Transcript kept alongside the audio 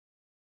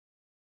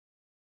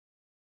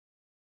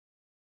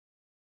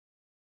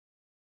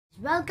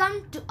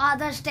Welcome to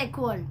Others Tech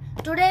World.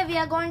 Today we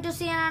are going to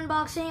see an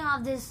unboxing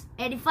of this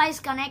Edifice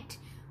Connect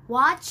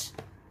watch.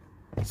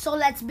 So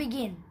let's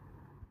begin.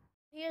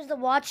 Here's the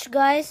watch,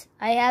 guys.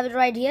 I have it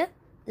right here.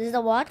 This is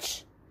the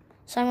watch.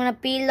 So I'm going to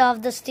peel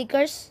off the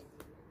stickers.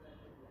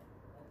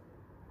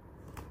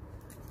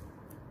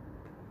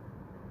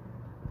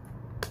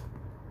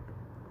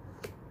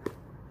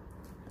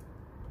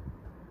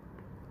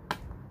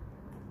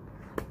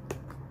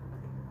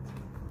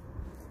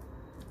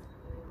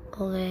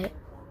 Okay.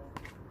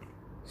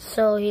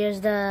 So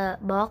here's the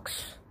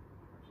box,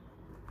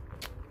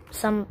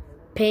 some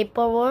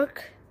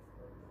paperwork,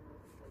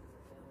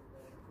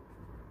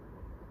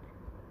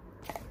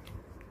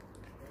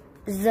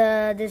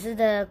 this is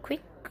the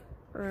quick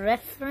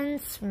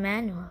reference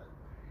manual.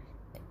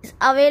 It's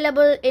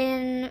available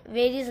in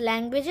various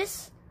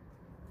languages.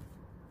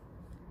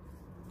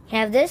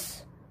 Have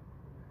this.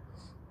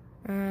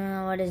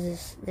 What is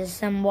this? There's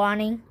some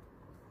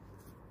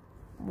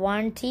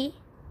warranty.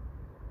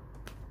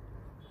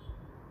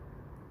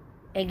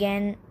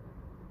 Again,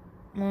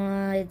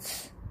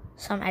 it's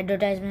some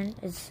advertisement.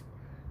 It's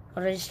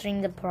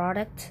registering the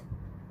product.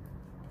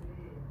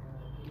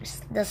 It's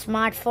the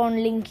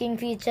smartphone linking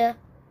feature.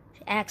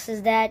 To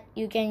access that,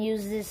 you can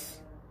use this.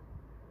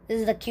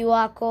 This is the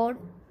QR code.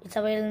 It's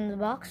available in the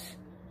box.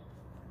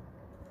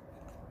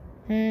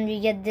 We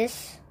get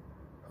this.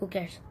 Who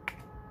cares?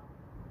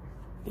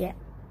 Yeah.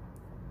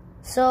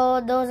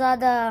 So those are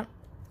the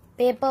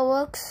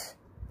paperworks.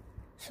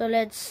 So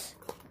let's.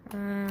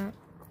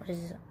 What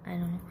is it? I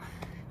don't know.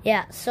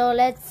 Yeah, so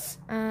let's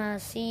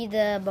see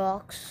the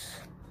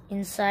box.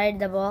 Inside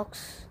the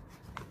box,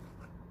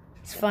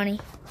 it's funny.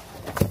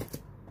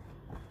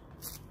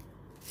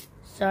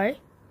 Sorry.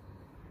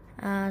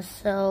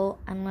 So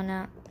I'm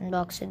gonna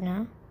unbox it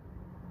now.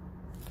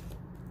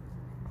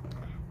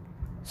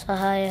 So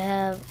I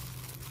have.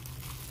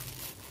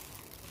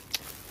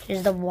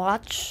 Here's the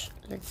watch.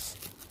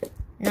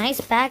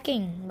 Nice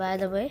packing, by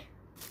the way.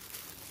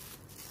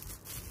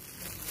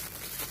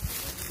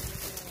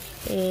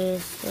 Okay,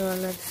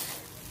 so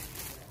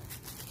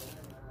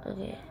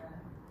okay.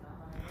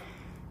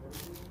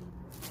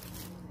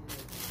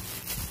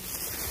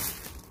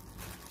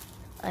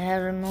 I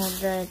have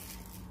removed the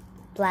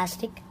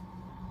plastic.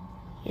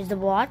 Here's the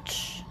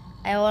watch.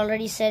 I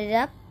already set it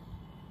up.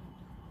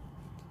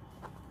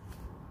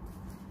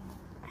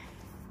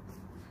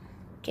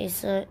 Okay,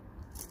 so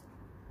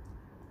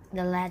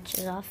the latch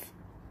is off.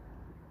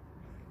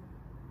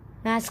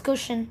 Nice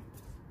cushion.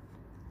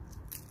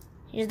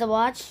 Here's the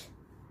watch.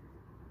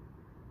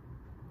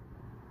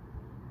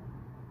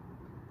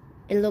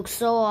 It looks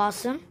so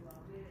awesome.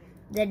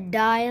 The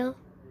dial,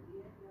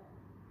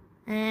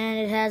 and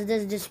it has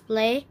this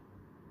display.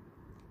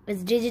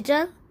 It's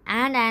digital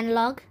and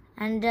analog,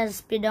 and it has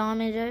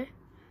speedometer,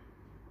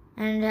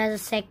 and it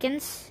has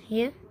seconds.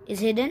 Here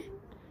is hidden,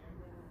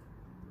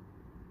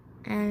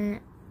 and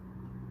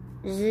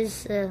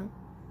this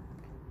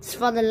is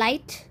for the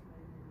light,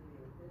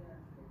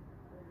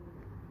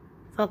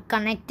 for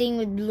connecting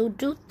with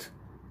Bluetooth.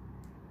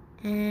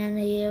 And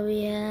here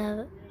we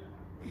have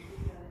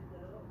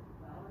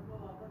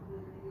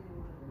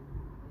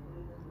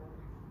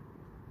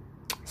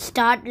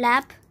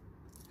start/lap.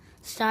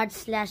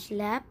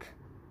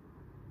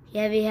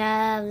 Here we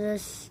have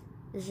this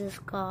is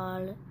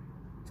called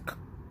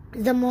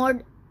the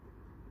mode.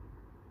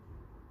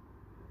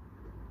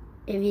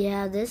 Here we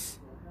have this,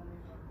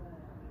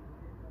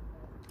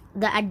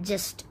 the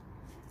adjust.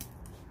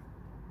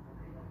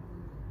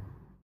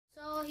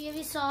 So here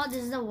we saw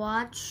this is the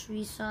watch.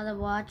 We saw the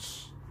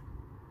watch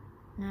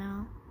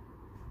now.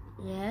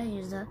 Yeah,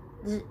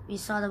 we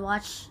saw the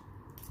watch.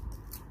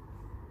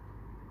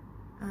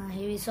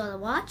 Here we saw the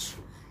watch,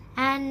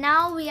 and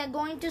now we are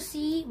going to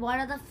see what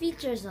are the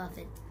features of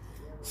it.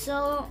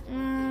 So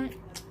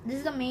this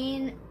is the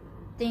main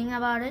thing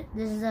about it.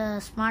 This is the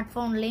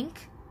smartphone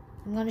link.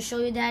 I'm going to show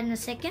you that in a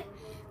second.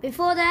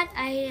 Before that,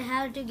 I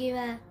have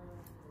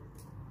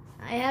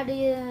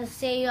to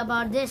say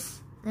about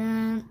this.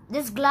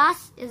 This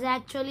glass is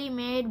actually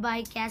made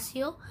by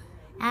Casio,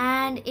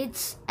 and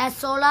it's a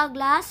solar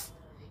glass.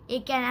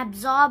 It can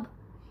absorb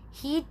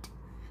heat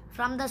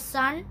from the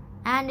sun,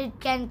 and it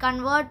can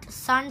convert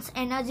sun's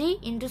energy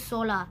into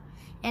solar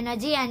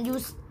energy and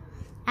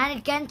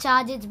it can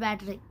charge its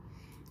battery.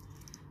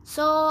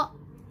 So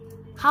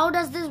how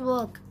does this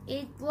work?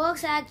 It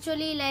works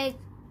actually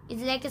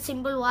it's like a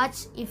simple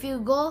watch. If you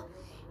go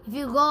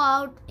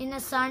out in the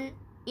sun,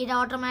 it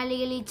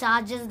automatically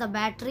charges the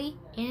battery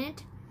in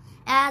it,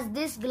 as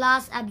this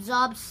glass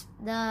absorbs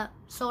the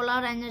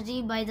solar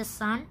energy by the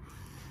sun.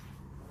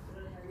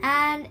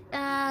 And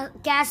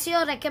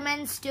Casio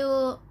recommends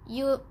to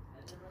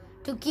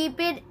keep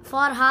it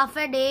for half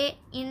a day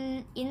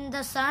in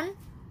the sun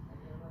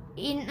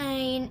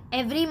in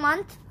every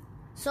month,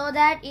 so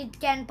that it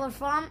can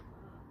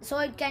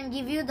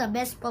give you the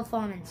best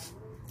performance.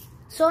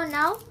 So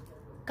now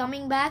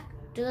coming back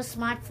to the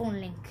smartphone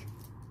link.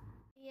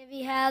 Here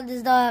we have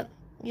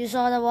you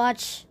saw the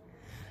watch.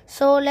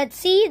 So let's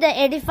see the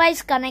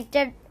Edifice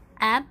connected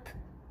app.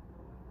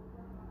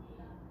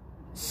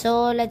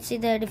 So let's see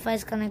the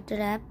Edifice connected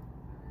app.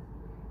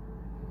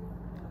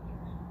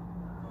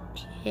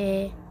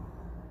 Okay,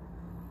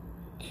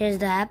 here's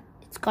the app.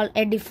 It's called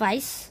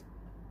Edifice.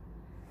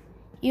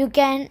 You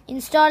can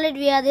install it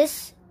via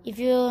this. If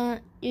you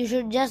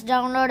should just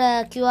download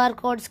a QR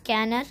code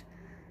scanner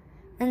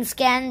and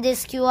scan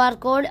this QR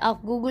code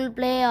of Google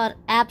Play or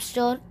App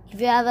Store. If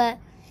you have an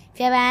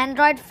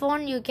Android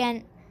phone, you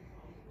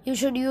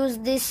should use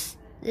this,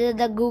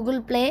 the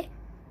Google Play,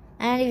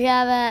 and if you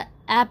have a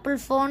Apple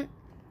phone,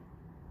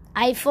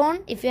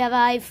 iPhone, if you have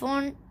an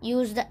iPhone,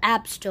 use the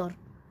App Store.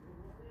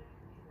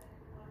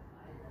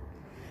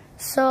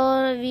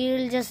 So we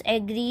will just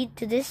agree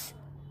to this.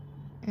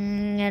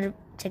 I'll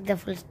check the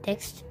full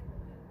text.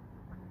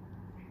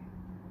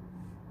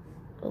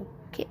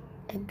 Okay,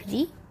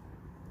 agree.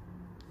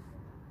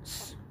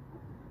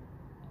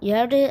 You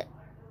have to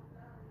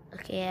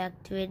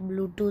activate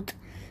Bluetooth.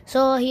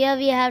 So here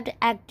we have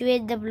to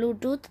activate the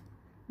Bluetooth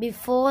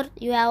before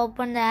you have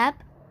opened the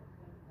app.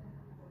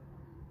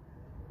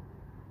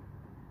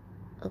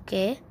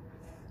 Okay,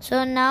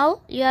 so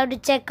now you have to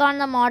check on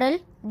the model.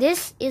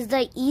 This is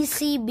the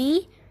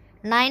ECB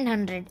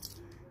 900.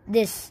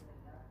 This,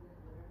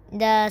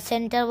 the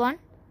center one,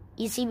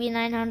 ECB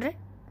 900.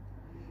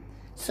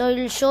 So it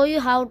will show you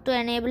how to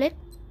enable it.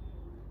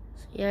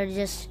 So here,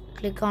 just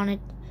click on it.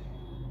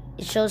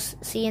 It shows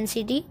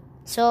CNCT.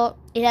 So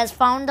it has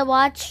found the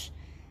watch.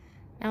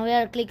 Now we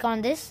have to click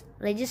on this,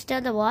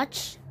 register the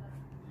watch.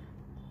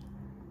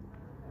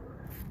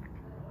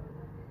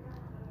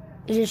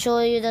 It will show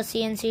you the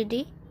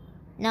CNCT.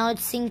 Now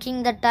it's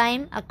syncing the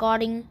time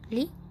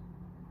accordingly,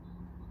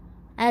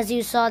 as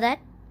you saw that.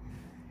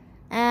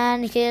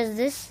 And here's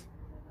this,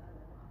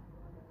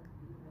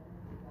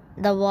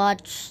 the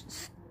watch.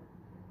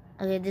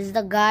 Okay, this is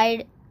the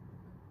guide.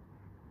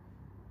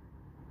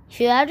 If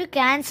you have to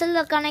cancel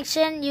the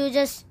connection, you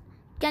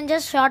can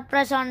just short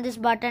press on this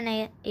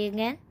button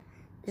again,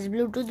 this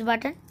Bluetooth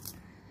button.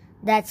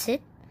 That's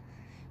it.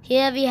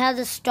 Here we have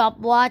the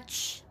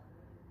stopwatch,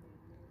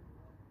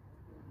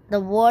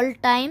 the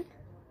world time.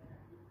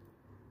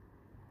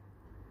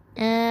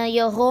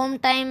 Your home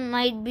time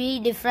might be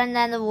different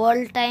than the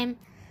world time.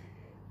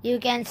 You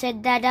can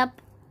set that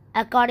up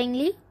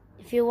accordingly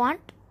if you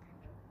want.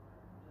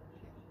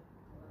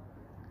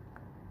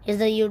 Here's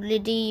the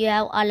utility. You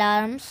have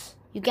alarms.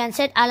 You can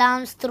set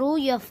alarms through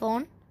your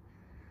phone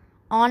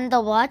on the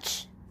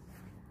watch.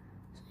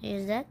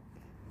 Here's that.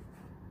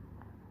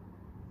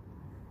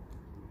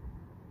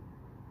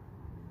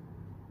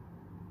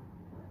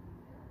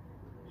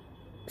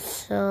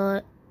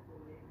 So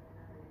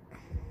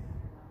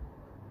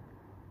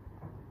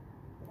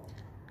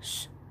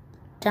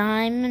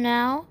time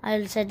now,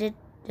 I'll set it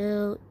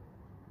to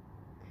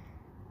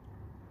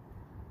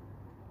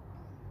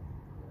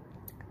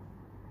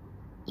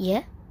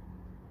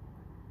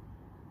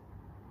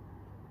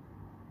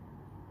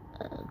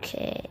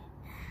okay.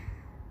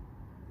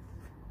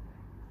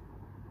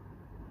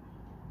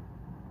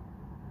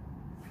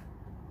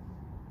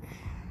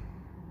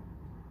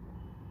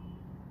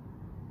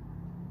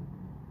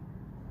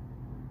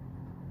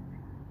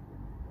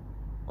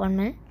 One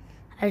minute,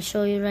 I'll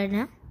show you right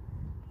now.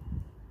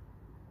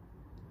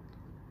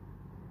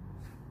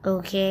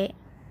 Okay,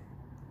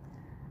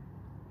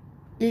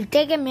 it'll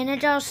take a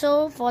minute or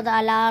so for the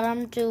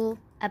alarm to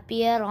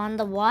appear on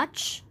the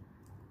watch.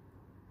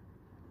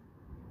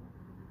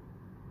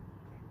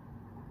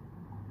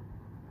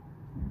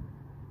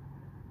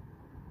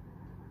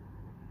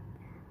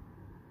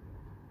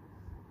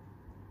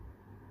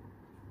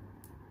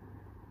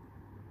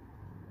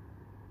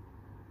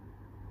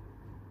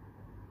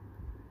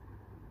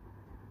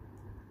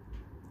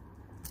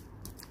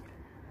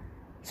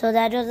 So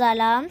that was the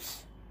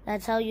alarms.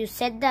 That's how you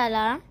set the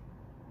alarm.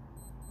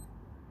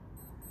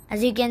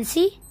 As you can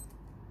see,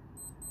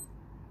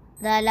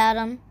 the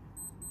alarm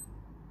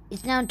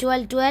is now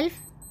 12:12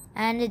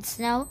 and it's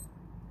now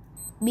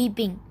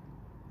beeping.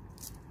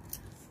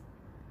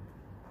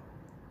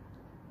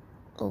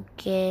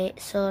 Okay,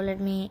 so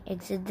let me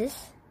exit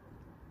this.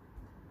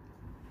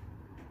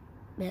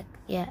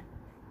 Yeah.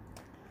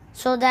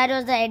 So that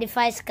was the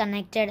Edifice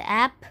connected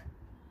app.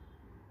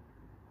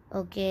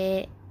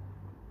 Okay.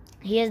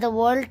 Here's the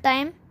world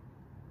time.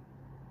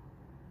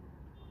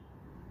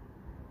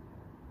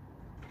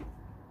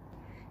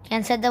 You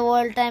can set the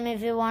world time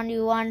if you want.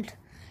 You want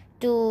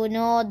to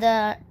know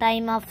the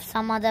time of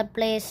some other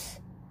place.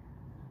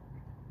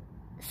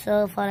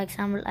 So for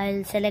example,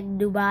 I'll select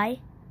Dubai.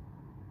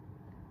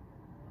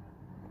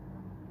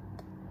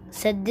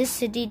 Set this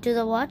city to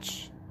the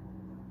watch.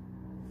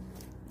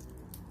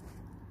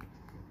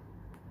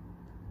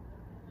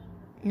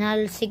 Now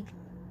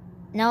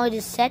it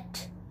is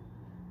set.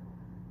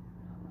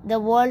 The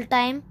world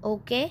time,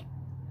 okay.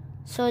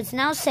 So it's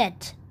now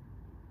set.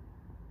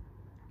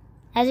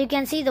 As you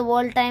can see, the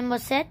world time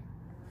was set.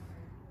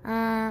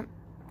 I'm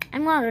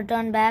going to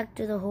return back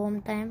to the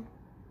home time.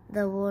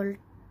 The world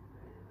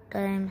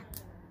time.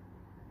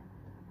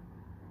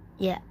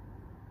 Yeah.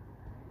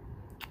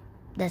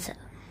 That's it.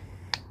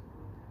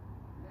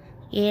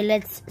 Okay,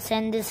 let's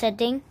send this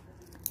setting.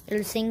 it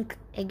will sync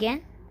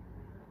again.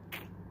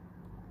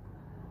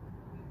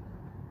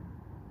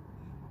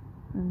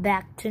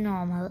 Back to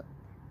normal.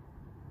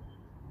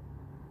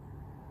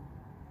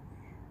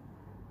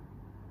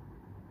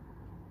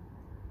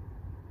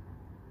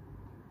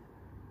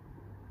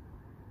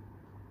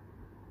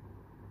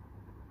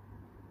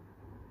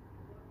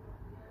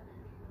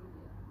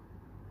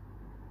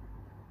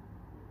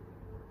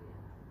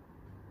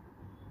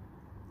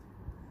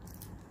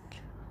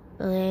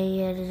 Okay,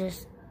 here it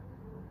is.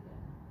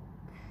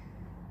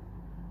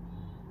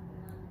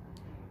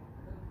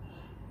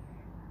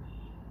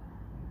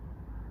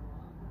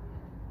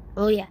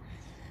 Oh yeah.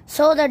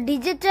 So the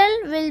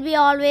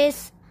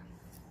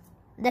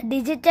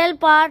digital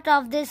part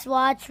of this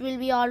watch will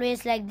be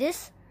always like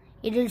this.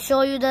 It will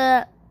show you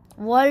the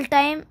world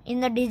time in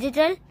the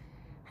digital,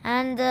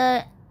 and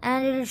it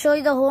will show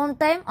you the home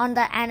time on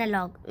the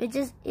analog, it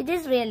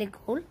is really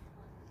cool.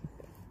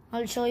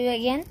 I'll show you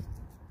again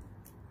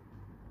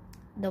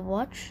the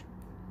watch.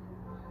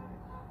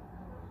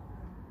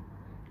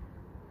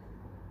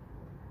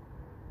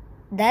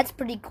 That's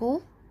pretty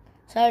cool.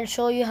 So I'll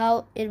show you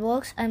how it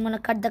works. I'm gonna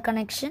cut the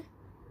connection.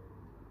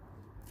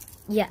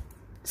 Yeah,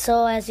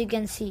 so as you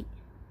can see,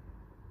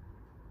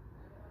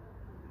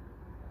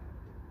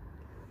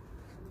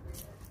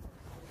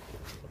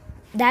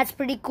 that's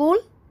pretty cool.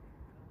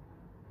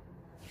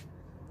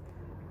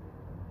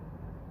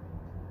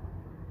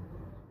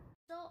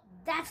 So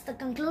that's the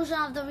conclusion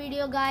of the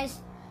video,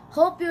 guys.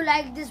 Hope you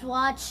like this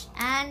watch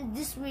and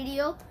this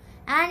video.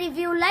 And if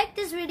you like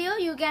this video,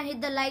 you can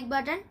hit the like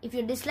button. If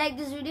you dislike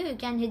this video, you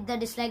can hit the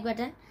dislike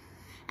button.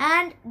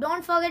 And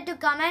don't forget to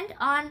comment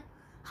on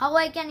how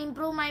I can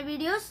improve my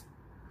videos.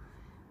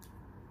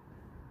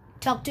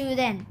 Talk to you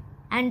then.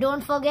 And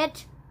don't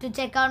forget to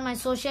check out my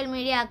social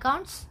media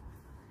accounts.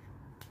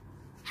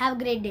 Have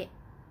a great day.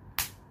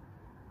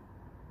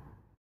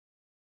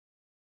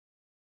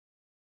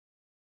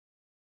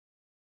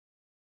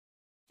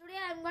 Today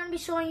I'm going to be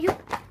showing you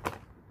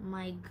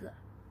my God.